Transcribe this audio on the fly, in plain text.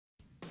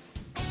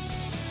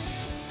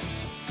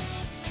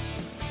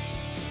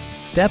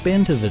Step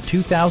into the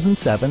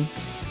 2007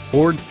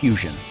 Ford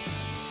Fusion.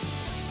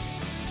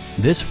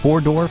 This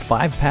four-door,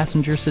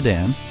 five-passenger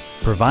sedan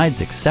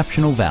provides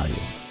exceptional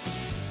value.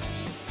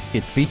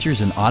 It features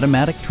an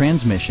automatic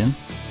transmission,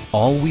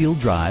 all-wheel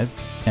drive,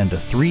 and a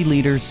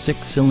 3-liter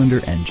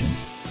six-cylinder engine.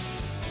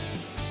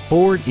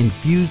 Ford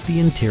infused the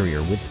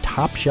interior with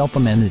top-shelf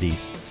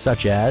amenities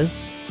such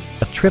as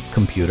a trip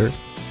computer,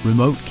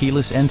 remote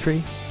keyless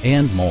entry,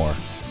 and more.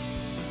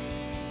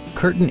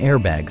 Curtain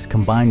airbags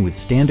combine with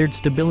standard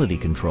stability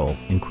control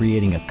in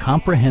creating a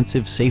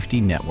comprehensive safety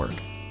network.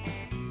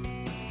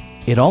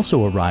 It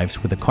also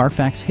arrives with a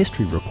Carfax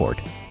history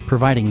report,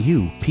 providing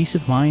you peace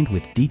of mind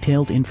with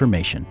detailed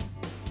information.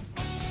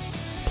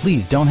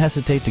 Please don't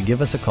hesitate to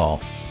give us a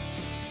call.